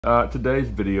Today's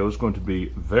video is going to be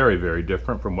very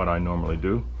different from what I normally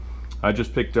do. I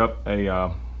just picked up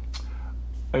a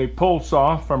pole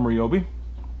saw from Ryobi.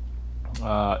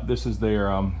 This is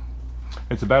their,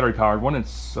 it's a battery powered one.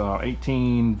 It's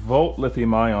 18 volt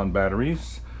lithium ion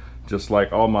batteries, just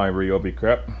like all my Ryobi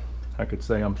crap. I could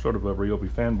say I'm sort of a Ryobi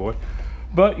fanboy,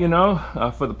 but you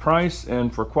know, for the price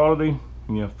and for quality,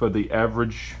 you know, for the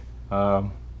average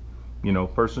you know,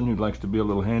 person who likes to be a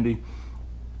little handy,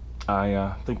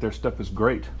 I think their stuff is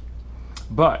great.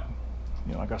 But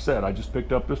you know, like I said, I just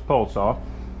picked up this pole saw.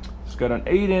 It's got an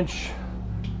 8-inch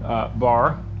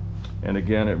bar, and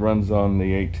again, it runs on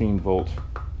the 18 volt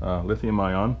lithium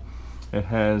ion. It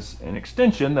has an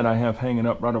extension that I have hanging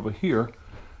up right over here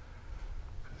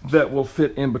that will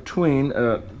fit in between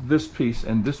this piece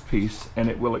and this piece, and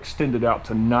it will extend it out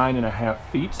to 9.5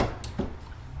 feet.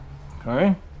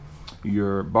 Okay,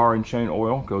 your bar and chain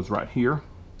oil goes right here,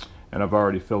 and I've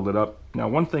already filled it up. Now,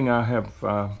 one thing I have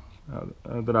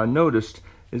that I noticed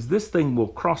is this thing will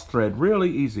cross thread really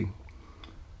easy,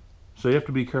 so you have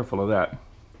to be careful of that.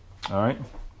 All right,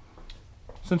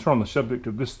 since we're on the subject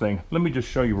of this thing, let me just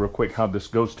show you real quick how this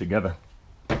goes together.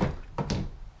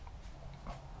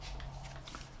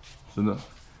 So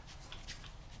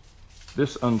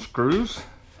this unscrews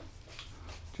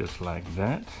just like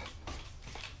that.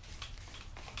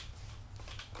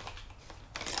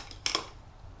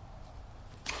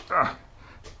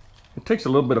 It takes a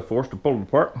little bit of force to pull it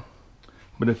apart,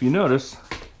 but if you notice,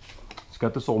 it's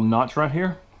got this little notch right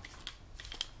here,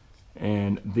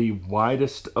 and the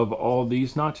widest of all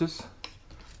these notches,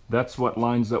 that's what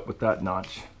lines up with that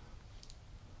notch.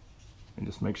 And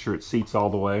just make sure it seats all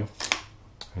the way,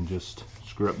 and just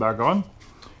screw it back on.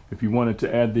 If you wanted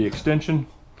to add the extension,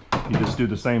 you just do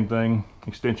the same thing.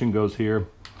 Extension goes here,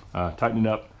 tighten it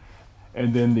up,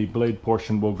 and then the blade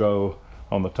portion will go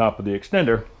on the top of the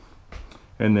extender,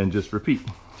 and then just repeat,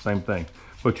 same thing.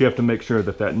 But you have to make sure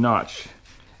that that notch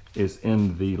is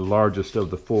in the largest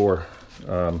of the four, you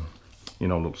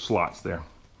know, little slots there.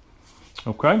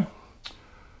 Okay,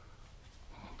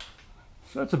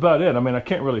 so that's about it. I mean, I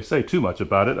can't really say too much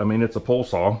about it. I mean, it's a pole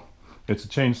saw. It's a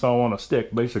chainsaw on a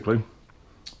stick, basically.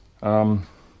 You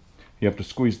have to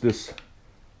squeeze this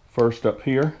first up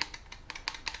here.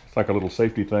 It's like a little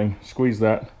safety thing. Squeeze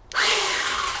that,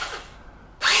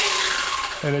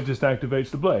 and it just activates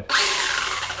the blade.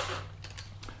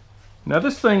 Now,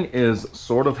 this thing is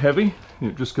sort of heavy,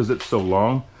 just because it's so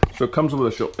long. So it comes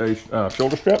with a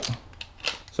shoulder strap. So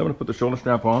I'm going to put the shoulder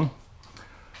strap on.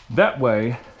 That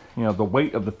way, you know, the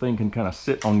weight of the thing can kind of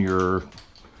sit on your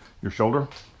shoulder.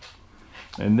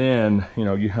 And then, you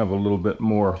know, you have a little bit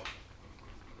more,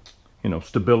 you know,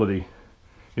 stability.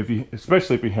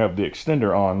 Especially if you have the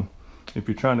extender on, if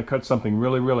you're trying to cut something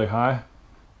really high,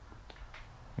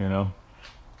 you know.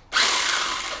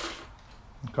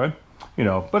 Okay, you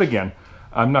know, but again,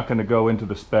 I'm not going to go into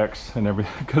the specs and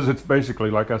everything, because it's basically,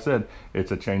 like I said,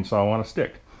 it's a chainsaw on a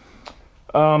stick.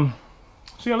 So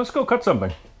yeah, let's go cut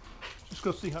something. Just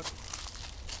go see how.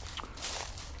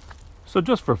 So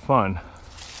just for fun,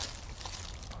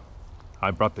 I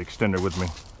brought the extender with me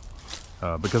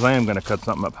because I am going to cut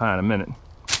something up high in a minute,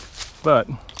 but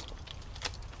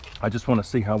I just want to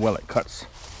see how well it cuts,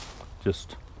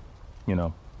 just, you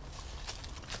know,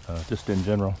 just in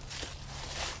general.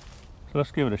 So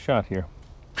let's give it a shot here.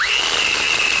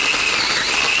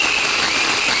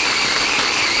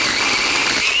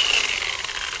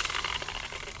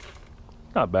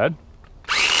 Not bad.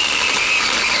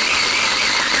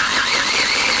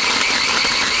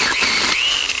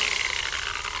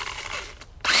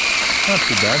 Not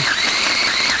too bad.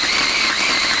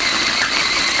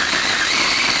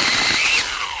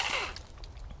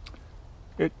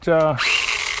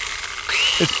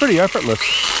 It's pretty effortless.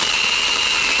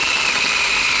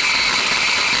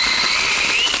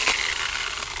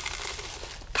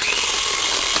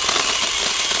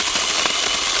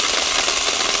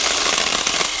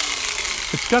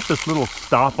 It's got this little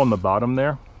stop on the bottom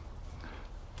there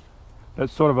that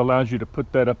sort of allows you to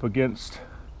put that up against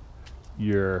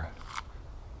your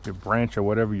branch or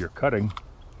whatever you're cutting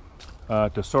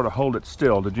to sort of hold it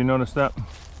still. Did you notice that?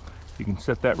 You can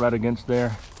set that right against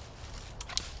there.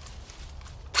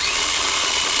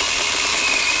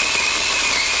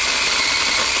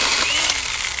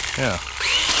 Yeah.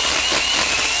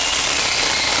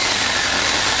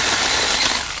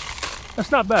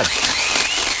 That's not bad.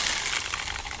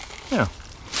 Yeah.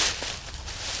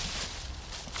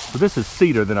 So this is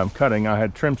cedar that I'm cutting. I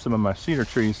had trimmed some of my cedar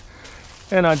trees,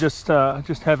 and I just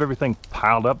have everything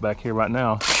piled up back here right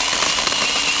now.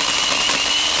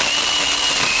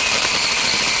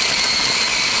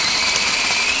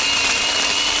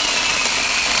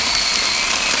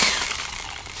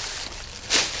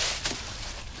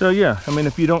 So yeah, I mean,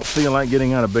 if you don't feel like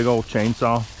getting out a big old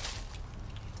chainsaw,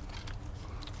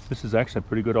 this is actually a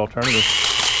pretty good alternative.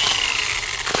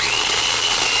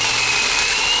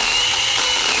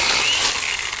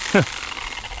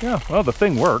 Yeah, well, the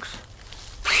thing works.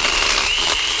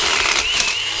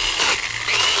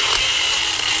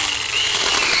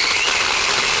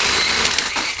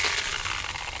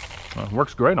 Well, it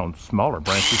works great on smaller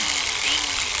branches.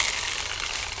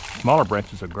 Smaller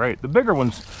branches are great. The bigger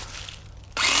ones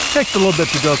takes a little bit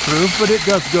to go through, but it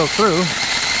does go through.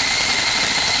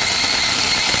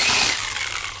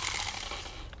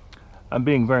 I'm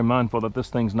being very mindful that this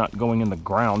thing's not going in the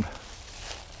ground.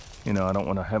 You know, I don't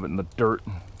want to have it in the dirt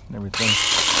and everything.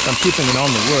 So I'm keeping it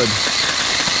on the wood.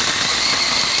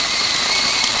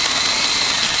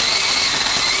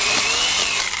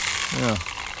 Yeah.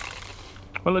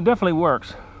 Well, it definitely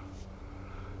works.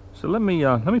 So let me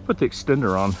put the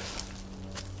extender on.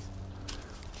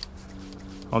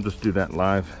 I'll just do that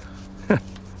live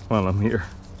while I'm here.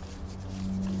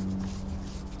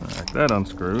 All right, that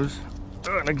unscrews.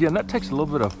 And again, that takes a little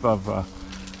bit of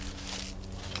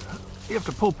you have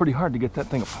to pull pretty hard to get that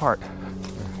thing apart.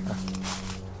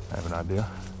 I have an idea.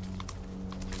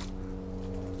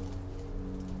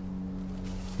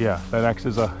 Yeah, that acts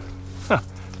as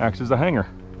a hanger.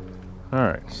 All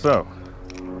right, so,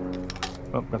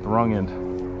 oh, got the wrong end.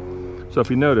 So if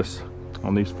you notice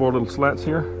on these 4 little slots,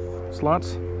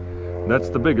 that's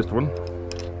the biggest one.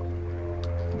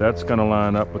 That's gonna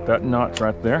line up with that notch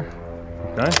right there.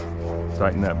 Okay,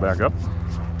 tighten that back up.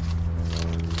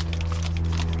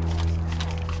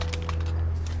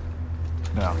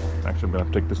 Now, actually I'm gonna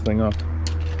have to take this thing off.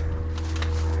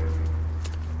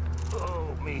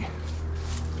 Oh, me.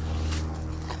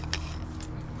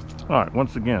 All right,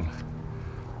 once again,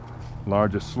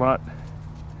 largest slot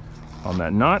on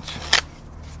that notch,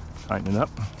 tighten it up.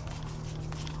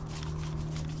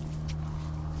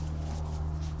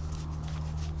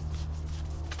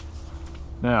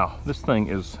 Now, this thing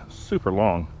is super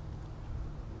long.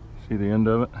 See the end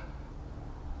of it?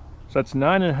 So that's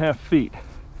 9.5 feet.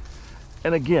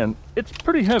 And again, it's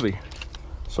pretty heavy.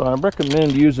 So I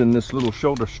recommend using this little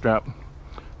shoulder strap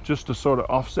just to sort of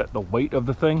offset the weight of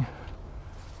the thing.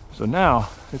 So now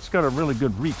it's got a really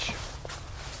good reach.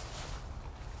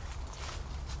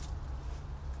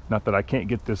 Not that I can't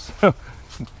get this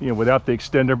you know, without the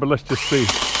extender, but let's just see.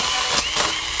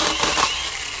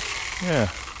 Yeah.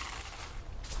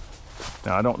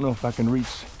 Now I don't know if I can reach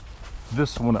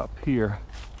this one up here.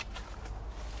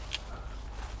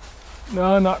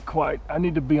 No, not quite. I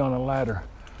need to be on a ladder,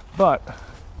 but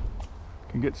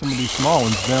I can get some of these small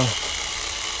ones down.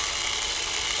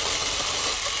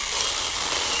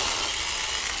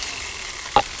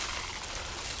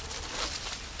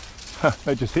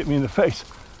 That just hit me in the face.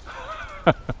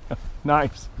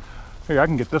 Nice. Here, I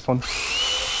can get this one.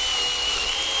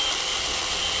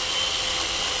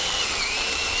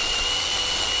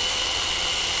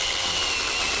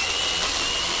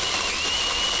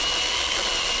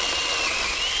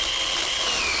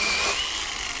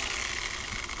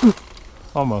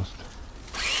 Almost.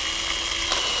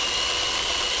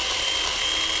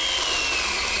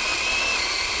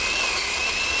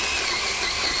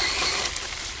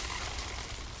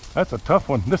 That's a tough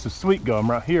one. This is sweet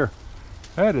gum right here.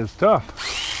 That is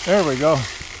tough. There we go.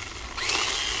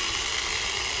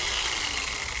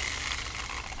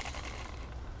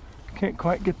 Can't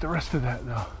quite get the rest of that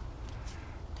though.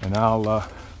 And I'll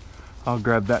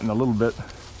grab that in a little bit.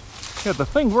 Yeah, the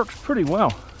thing works pretty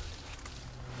well.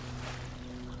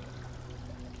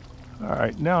 All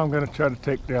right, now I'm going to try to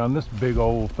take down this big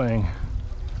old thing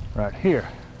right here.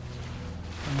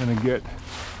 I'm going to get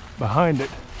behind it.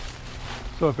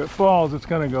 So if it falls, it's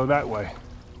going to go that way.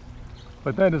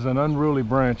 But that is an unruly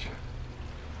branch.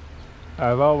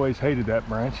 I've always hated that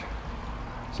branch.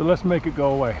 So let's make it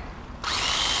go away.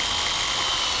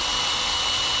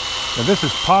 Now this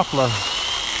is poplar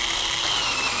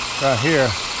right here.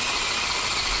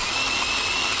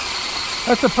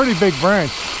 That's a pretty big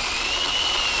branch.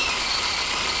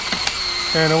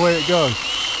 And away it goes.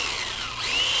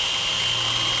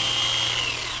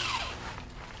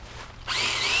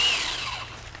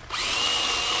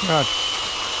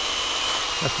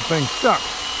 That's the thing stuck.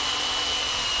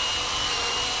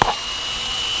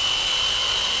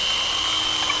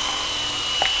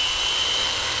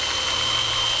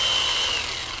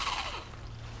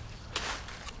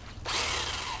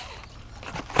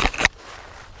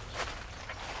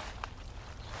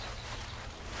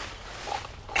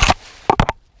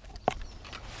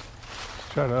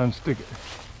 Try to unstick it.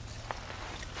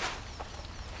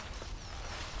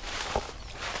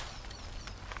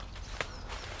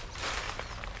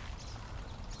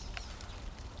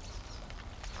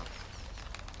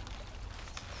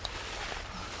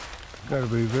 Gotta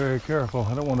be very careful.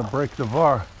 I don't want to break the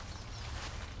bar.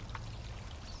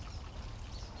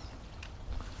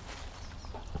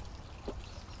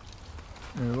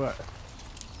 Here, what?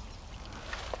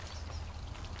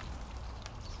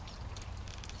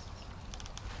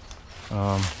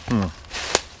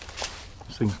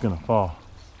 This thing's gonna fall.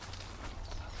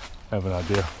 I have an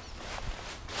idea.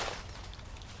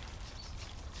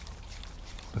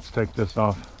 Let's take this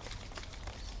off.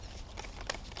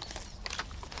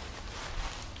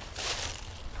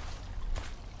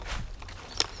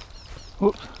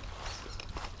 Whoops.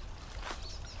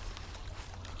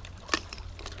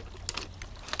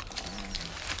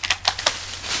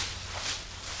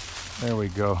 There we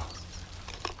go.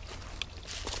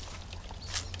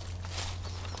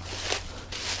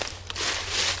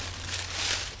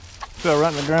 Fell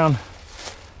right in the ground.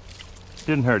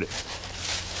 Didn't hurt it.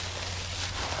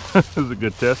 This was a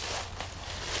good test.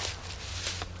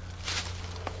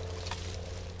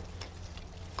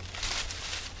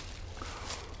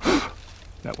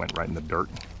 That went right in the dirt.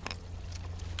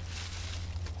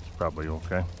 It's probably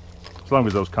okay. As long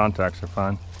as those contacts are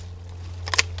fine.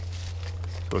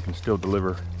 So it can still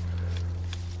deliver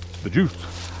the juice.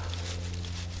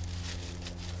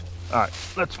 All right,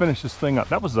 let's finish this thing up.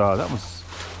 That was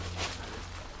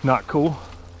not cool.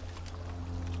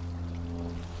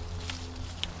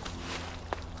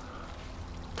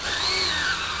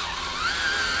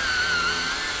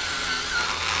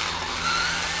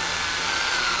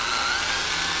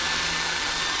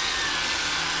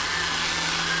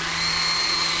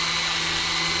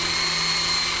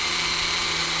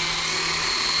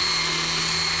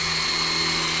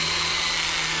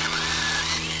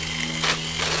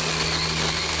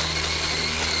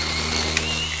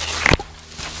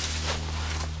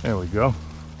 There we go.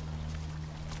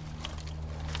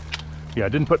 Yeah, I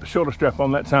didn't put the shoulder strap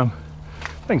on that time.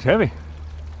 Thing's heavy.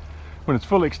 When it's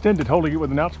fully extended, holding it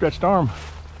with an outstretched arm.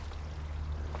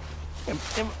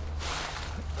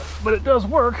 But it does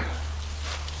work.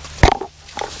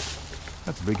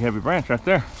 That's a big heavy branch right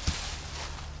there.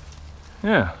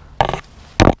 Yeah.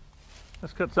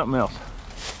 Let's cut something else.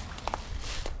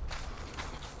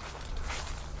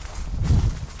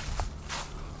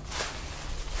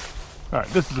 All right,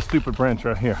 this is a stupid branch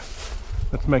right here.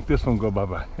 Let's make this one go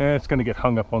bye-bye. It's gonna get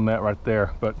hung up on that right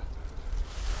there, but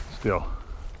still.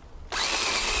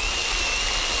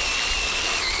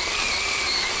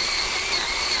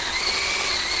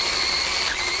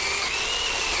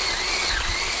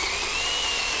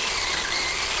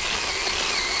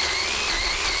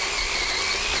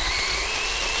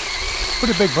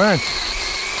 Pretty big branch.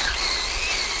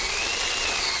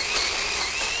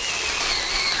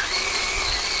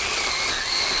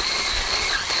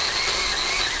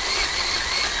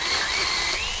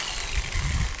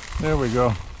 There we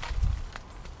go.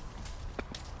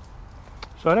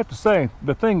 So I'd have to say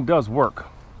the thing does work.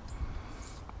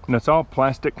 And it's all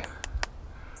plastic,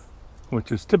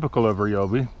 which is typical of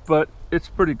Ryobi, but it's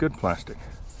pretty good plastic.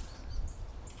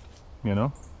 You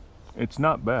know, it's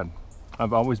not bad.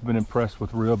 I've always been impressed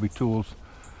with Ryobi tools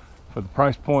for the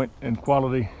price point and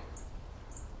quality.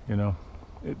 You know,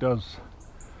 it does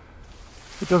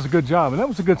a good job. And that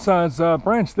was a good size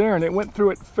branch there, and it went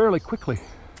through it fairly quickly.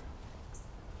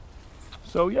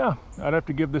 So yeah, I'd have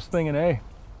to give this thing an A.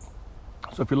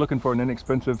 So if you're looking for an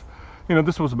inexpensive, you know,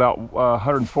 this was about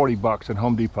 140 bucks at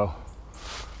Home Depot.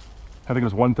 I think it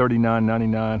was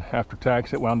 $139.99 after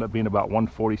tax. It wound up being about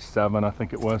 $147, I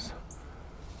think it was.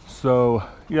 So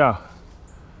yeah,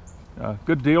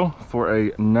 good deal for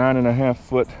a 9.5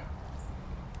 foot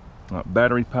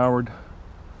battery powered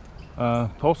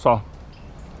pole saw.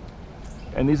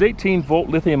 And these 18-volt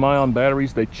lithium ion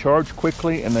batteries, they charge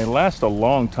quickly and they last a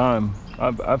long time.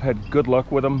 I've had good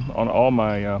luck with them on all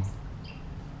my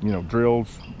you know,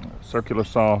 drills, circular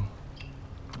saw.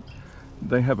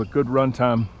 They have a good run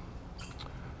time.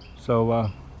 So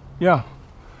yeah,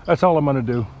 that's all I'm gonna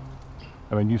do.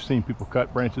 I mean, you've seen people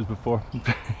cut branches before.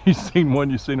 You've seen one,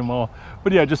 you've seen them all.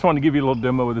 But yeah, I just wanted to give you a little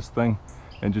demo of this thing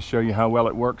and just show you how well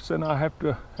it works. And I have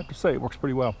to say it works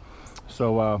pretty well.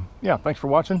 So yeah, thanks for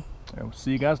watching, and we'll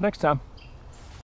see you guys next time.